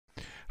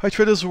Hi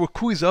traders,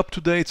 Roku is up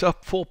today. It's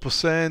up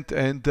 4%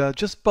 and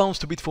just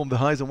bounced a bit from the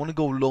highs. I want to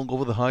go long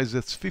over the highs.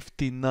 That's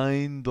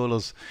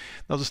 $59.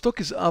 Now the stock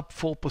is up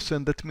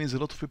 4%. That means a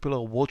lot of people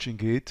are watching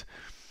it.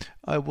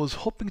 I was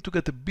hoping to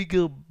get a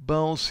bigger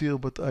bounce here,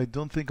 but I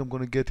don't think I'm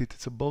going to get it.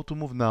 It's about to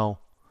move now.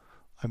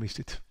 I missed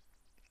it.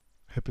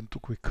 Happened too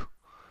quick.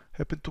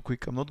 Happened too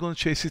quick. I'm not going to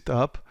chase it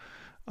up.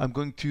 I'm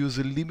going to use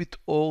a limit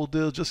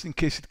order just in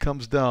case it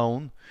comes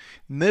down.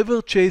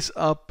 Never chase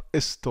up a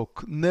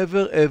stock.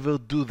 Never ever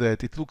do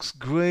that. It looks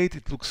great,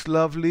 it looks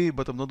lovely,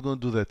 but I'm not going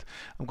to do that.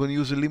 I'm going to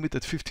use a limit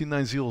at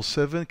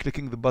 59.07,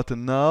 clicking the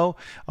button now.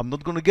 I'm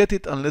not going to get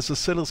it unless the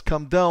sellers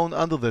come down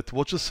under that.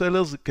 Watch the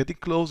sellers, getting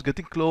close,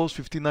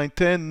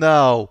 59.10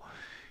 now.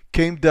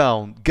 Came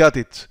down, got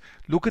it.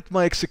 Look at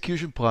my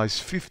execution price,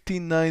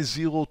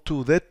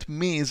 59.02. That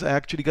means I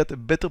actually got a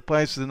better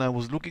price than I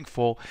was looking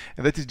for,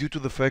 and that is due to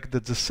the fact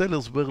that the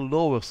sellers were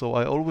lower, so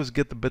I always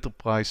get a better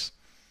price.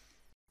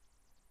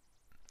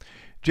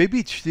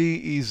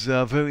 JBHT is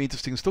very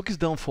interesting. Stock is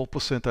down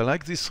 4%. I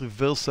like this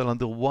reversal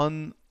under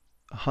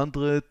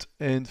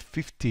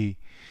 150,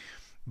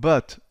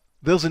 but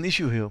there's an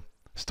issue here.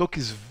 Stock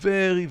is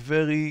very,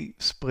 very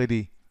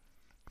spready.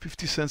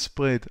 50-cent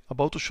spread,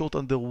 about to short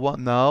under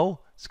one now.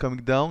 It's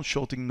coming down,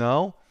 shorting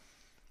now.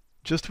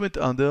 Just went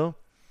under.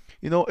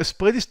 You know, a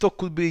spready stock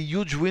could be a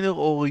huge winner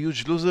or a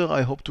huge loser.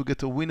 I hope to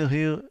get a winner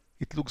here.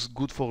 It looks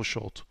good for a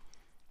short.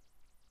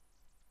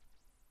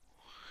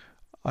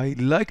 I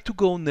like to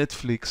go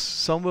Netflix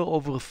somewhere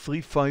over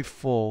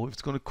 354. If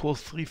it's going to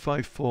cross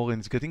 354 and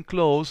it's getting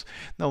close.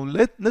 Now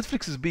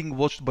Netflix is being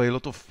watched by a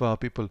lot of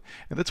people,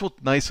 and that's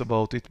what's nice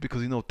about it,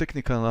 because you know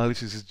technical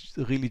analysis is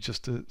really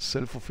just a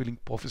self-fulfilling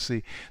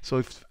prophecy. So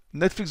if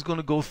Netflix is going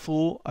to go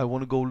through, I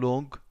want to go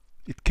long.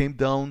 It came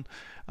down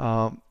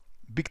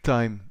big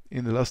time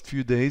in the last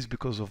few days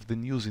because of the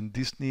news in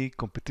Disney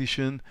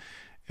competition,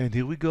 and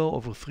here we go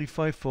over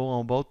 354.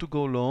 I'm about to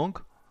go long.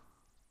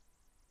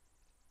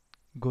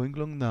 Going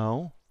long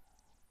now.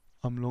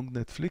 I'm long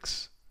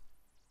Netflix.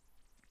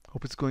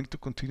 Hope it's going to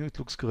continue. It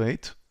looks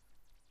great.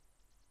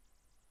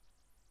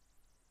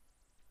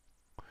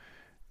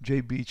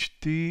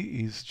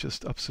 JBHT is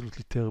just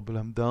absolutely terrible.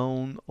 I'm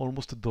down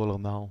almost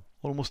 $1 now.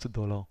 Almost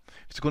 $1.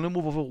 If it's going to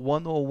move over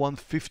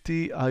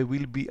 101.50, I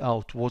will be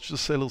out. Watch the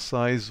seller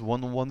size,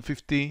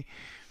 101.50.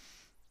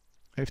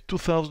 I have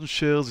 2,000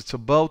 shares. It's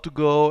about to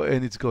go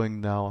and it's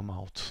going now. I'm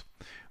out.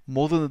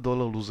 More than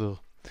 $1 loser.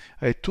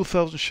 I had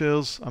 2,000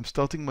 shares. I'm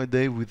starting my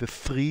day with a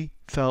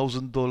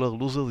 $3,000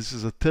 loser. This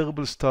is a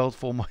terrible start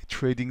for my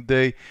trading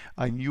day.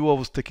 I knew I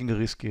was taking a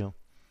risk here.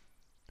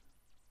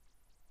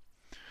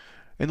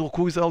 And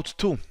Roku is out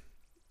too.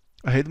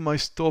 I had my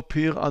stop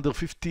here under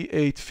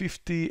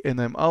 58.50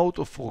 and I'm out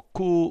of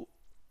Roku.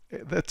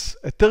 That's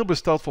a terrible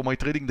start for my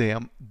trading day.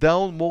 I'm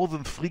down more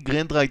than 3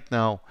 grand right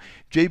now.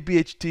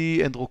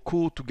 JBHT and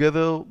Roku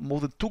together, more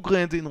than 2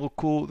 grand in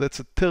Roku. That's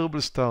a terrible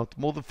start.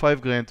 More than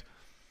 5 grand.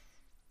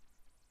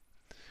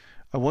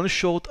 I want to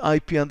short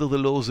IP under the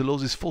lows. The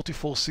lows is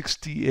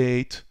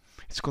 44.68.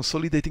 It's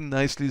consolidating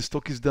nicely. The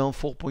stock is down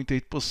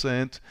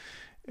 4.8%.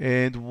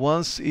 And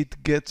once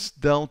it gets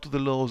down to the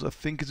lows, I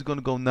think it's going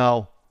to go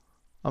now.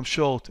 I'm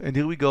short. And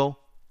here we go.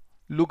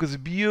 Look at this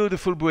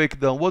beautiful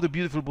breakdown. What a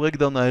beautiful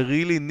breakdown. I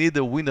really need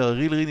a winner. I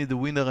really need a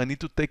winner. I need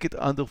to take it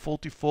under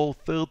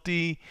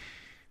 44.30.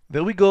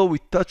 There we go. We're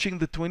touching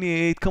the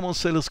 28. Come on,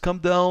 sellers. Come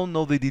down.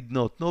 No, they did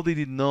not. No, they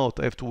did not.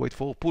 I have to wait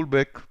for a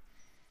pullback.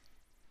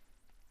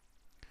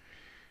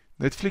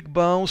 Netflix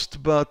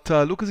bounced, but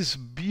look at this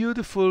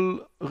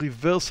beautiful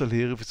reversal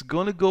here. If it's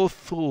going to go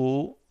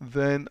through,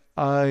 then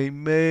I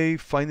may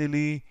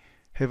finally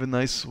have a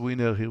nice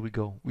winner. Here we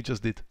go. We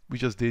just did. We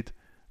just did.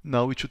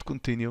 Now it should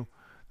continue.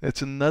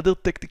 That's another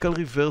technical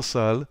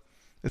reversal.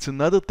 It's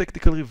another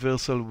technical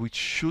reversal which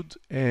should,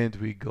 and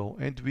we go,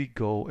 and we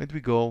go, and we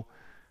go.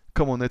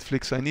 Come on,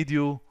 Netflix, I need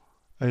you.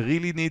 I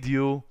really need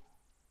you.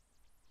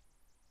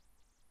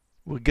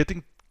 We're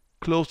getting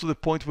close to the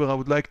point where I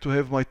would like to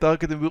have my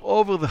target, and we're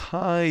over the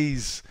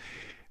highs.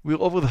 We're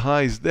over the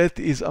highs. That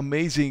is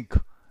amazing.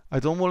 I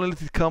don't want to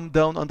let it come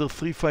down under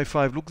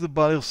 355. Look at the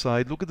buyer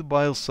side. Look at the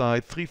buyer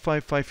side.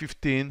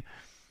 355.15.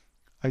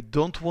 I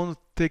don't want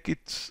to take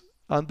it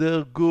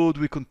under. Good.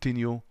 We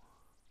continue.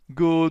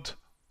 Good.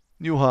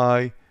 New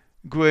high.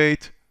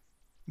 Great.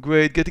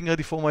 Great. Getting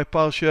ready for my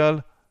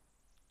partial.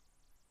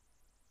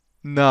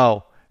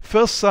 Now,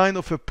 first sign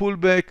of a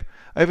pullback.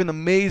 I have an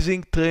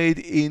amazing trade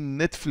in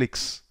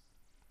Netflix.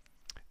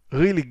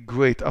 Really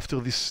great.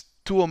 After these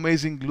 2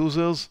 amazing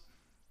losers,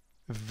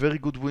 a very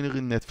good winner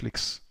in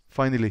Netflix.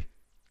 Finally.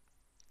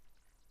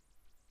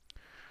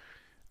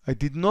 I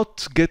did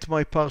not get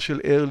my partial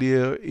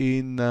earlier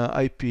in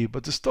IP,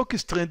 but the stock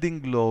is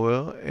trending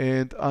lower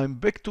and I'm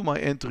back to my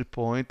entry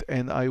point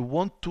and I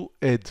want to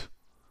add.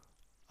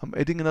 I'm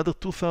adding another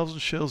 2,000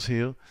 shares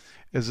here.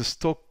 As the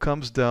stock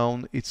comes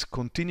down, it's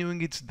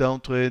continuing its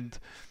downtrend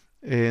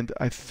and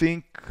I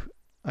think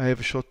I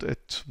have a shot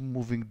at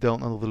moving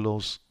down under the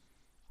lows.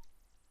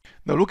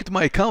 Now look at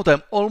my account.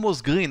 I'm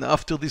almost green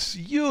after this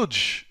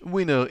huge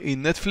winner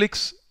in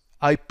Netflix.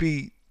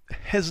 IP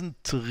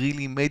hasn't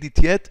really made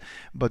it yet,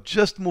 but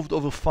just moved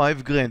over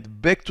 5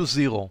 grand, back to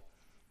zero.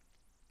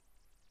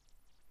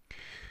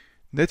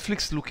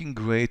 Netflix looking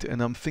great,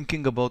 and I'm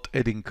thinking about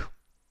adding.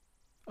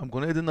 I'm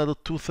going to add another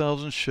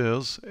 2,000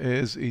 shares,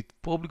 as it's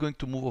probably going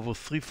to move over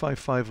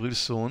 355 real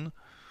soon.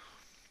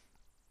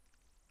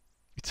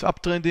 It's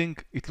uptrending,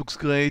 it looks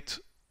great.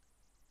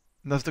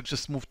 Nasdaq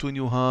just moved to a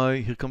new high.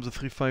 Here comes the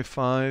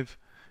 355,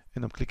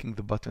 and I'm clicking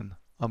the button.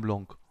 I'm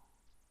long.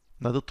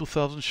 Another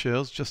 2,000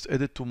 shares just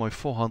added to my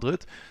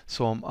 400,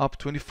 so I'm up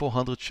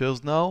 2,400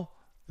 shares now.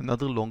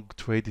 Another long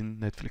trade in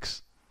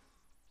Netflix.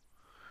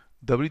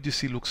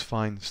 WDC looks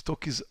fine.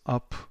 Stock is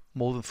up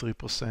more than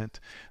 3%.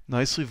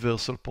 Nice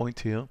reversal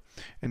point here.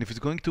 And if it's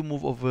going to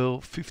move over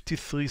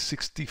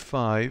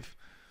 53.65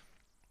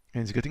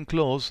 and it's getting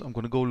close, I'm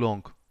going to go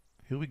long.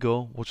 Here we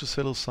go. Watch the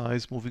seller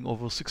size moving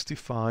over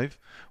 65.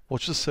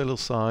 Watch the seller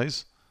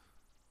size.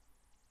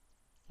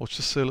 Watch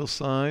the seller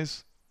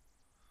size.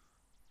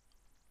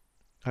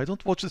 I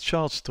don't watch the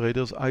charts,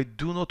 traders. I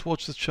do not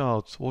watch the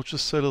charts. Watch the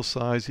seller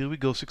size. Here we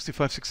go.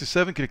 65,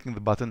 67, clicking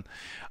the button.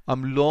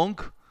 I'm long.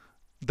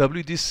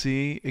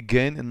 WDC,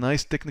 again, a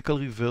nice technical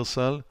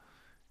reversal.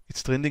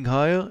 It's trending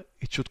higher.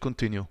 It should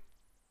continue.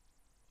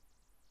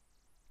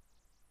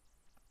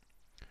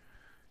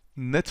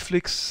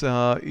 Netflix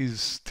is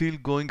still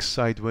going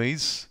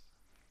sideways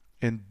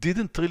and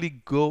didn't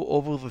really go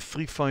over the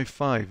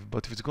 355,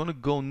 but if it's going to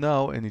go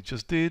now, and it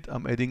just did,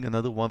 I'm adding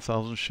another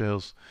 1,000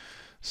 shares.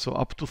 So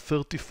up to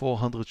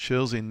 3,400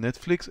 shares in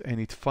Netflix, and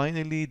it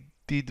finally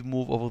did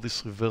move over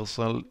this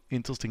reversal,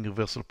 interesting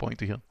reversal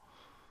point here.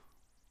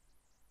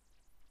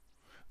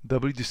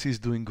 WDC is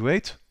doing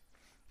great.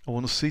 I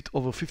want to see it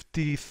over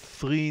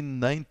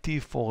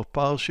 53.90 for a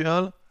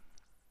partial.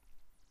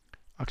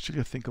 Actually,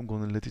 I think I'm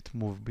going to let it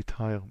move a bit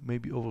higher,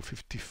 maybe over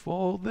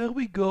 54. There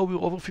we go, we're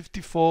over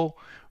 54.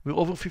 We're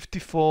over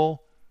 54.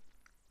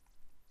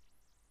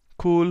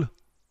 Cool.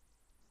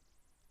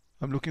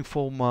 I'm looking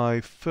for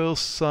my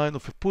first sign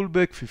of a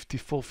pullback,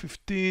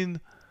 54.15.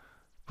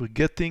 We're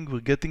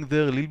getting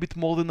there, a little bit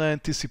more than I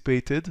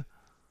anticipated.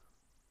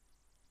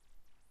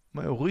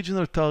 My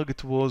original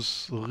target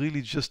was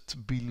really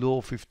just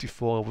below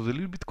 54. I was a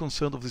little bit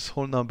concerned of this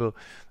whole number,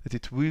 that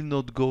it will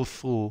not go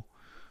through,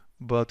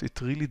 but it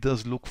really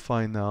does look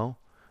fine now.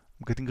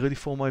 I'm getting ready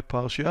for my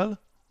partial.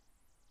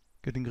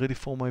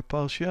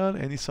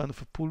 Any sign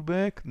of a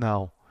pullback?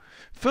 Now.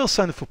 First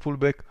sign of a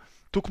pullback.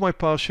 Took my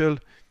partial.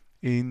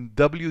 In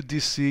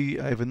WDC,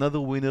 I have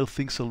another winner.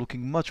 Things are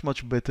looking much,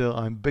 much better.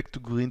 I'm back to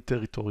green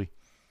territory.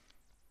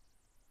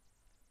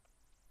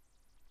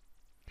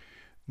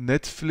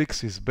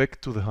 Netflix is back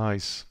to the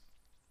highs.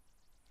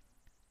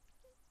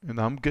 And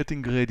I'm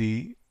getting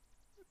ready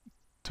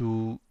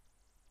to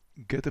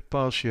get a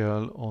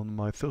partial on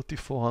my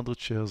 3,400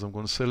 shares. I'm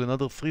going to sell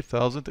another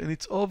 3,000, and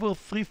it's over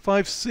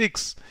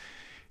 356.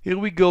 Here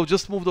we go,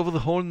 just moved over the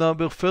whole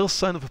number. First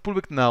sign of a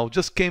pullback now,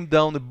 just came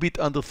down a bit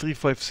under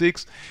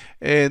 356,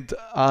 and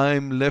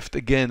I'm left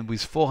again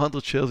with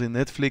 400 shares in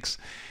Netflix.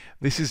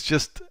 This is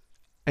just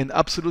an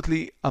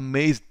absolutely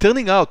amazing,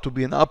 turning out to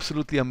be an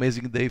absolutely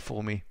amazing day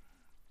for me,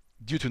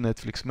 due to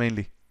Netflix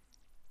mainly.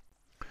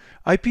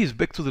 IP is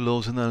back to the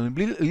lows, and I'm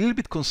a little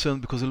bit concerned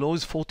because the low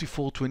is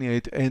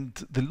 44.28 and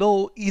the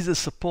low is a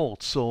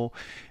support. So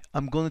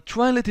I'm going to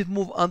try and let it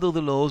move under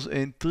the lows,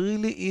 and it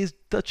really is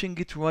touching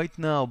it right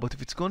now. But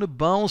if it's going to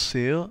bounce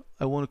here,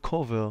 I want to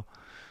cover.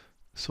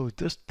 So it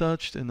just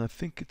touched, and I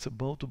think it's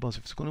about to bounce.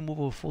 If it's going to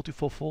move over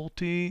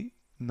 44.40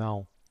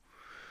 now.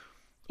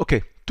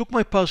 Okay, took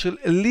my partial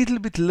a little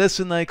bit less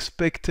than I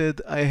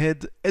expected. I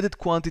had added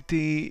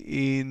quantity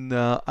in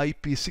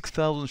IP,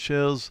 6,000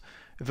 shares,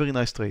 a very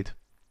nice trade.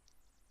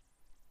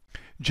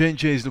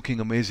 J&J is looking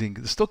amazing.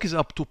 The stock is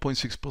up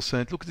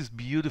 2.6%. Look at this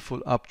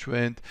beautiful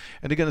uptrend.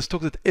 And again, a stock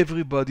that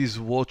everybody's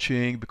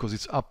watching because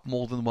it's up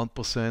more than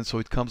 1%. So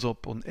it comes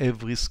up on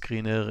every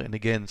screener. And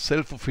again,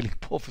 self-fulfilling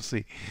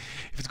prophecy.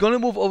 If it's going to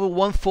move over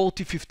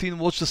 140.15,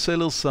 watch the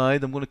seller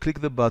side. I'm going to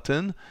click the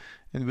button.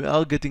 And we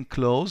are getting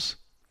close.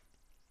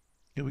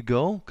 Here we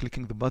go.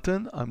 Clicking the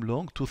button. I'm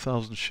long,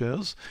 2,000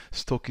 shares.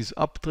 Stock is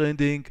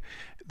uptrending.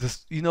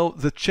 This, you know,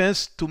 the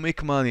chance to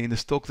make money in a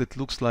stock that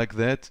looks like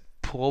that,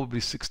 probably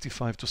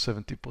 65 to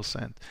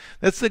 70%.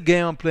 That's the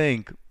game I'm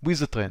playing with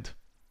the trend.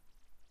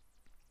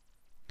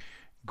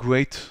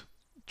 Great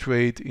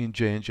trade in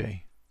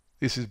J&J.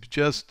 This is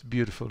just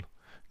beautiful.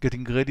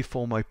 Getting ready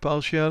for my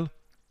partial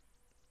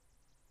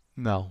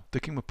now.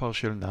 Taking my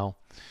partial now.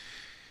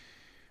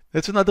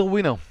 That's another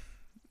winner.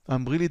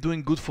 I'm really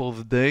doing good for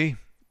the day.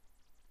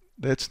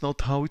 That's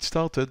not how it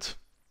started.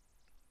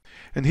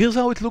 And here's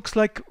how it looks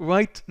like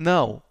right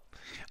now.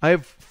 I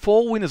have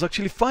 4 winners,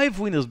 actually 5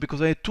 winners,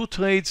 because I had 2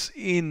 trades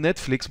in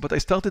Netflix, but I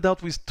started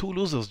out with 2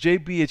 losers,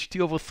 JBHT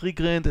over 3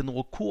 grand and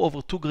Roku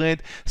over 2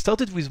 grand.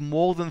 Started with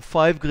more than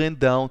 5 grand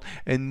down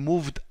and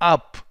moved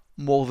up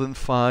more than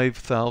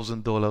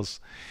 $5,000.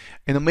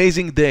 An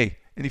amazing day.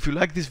 And if you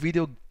like this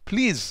video,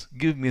 please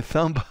give me a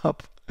thumb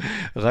up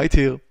right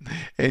here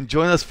and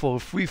join us for a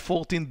free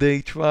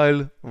 14-day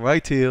trial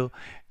right here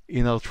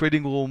in our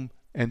trading room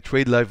and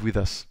trade live with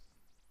us.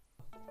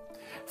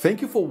 Thank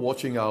you for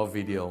watching our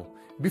video.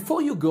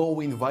 Before you go,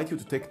 we invite you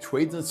to take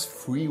Tradenet's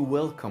free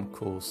welcome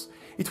course.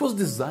 It was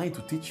designed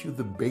to teach you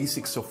the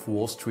basics of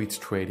Wall Street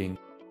trading.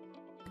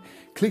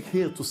 Click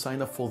here to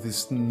sign up for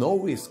this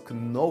no-risk,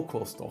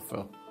 no-cost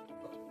offer.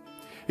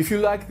 If you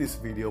like this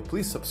video,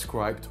 please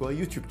subscribe to our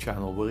YouTube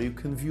channel where you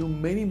can view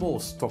many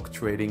more stock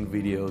trading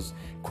videos.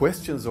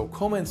 Questions or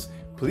comments,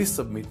 please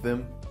submit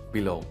them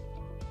below.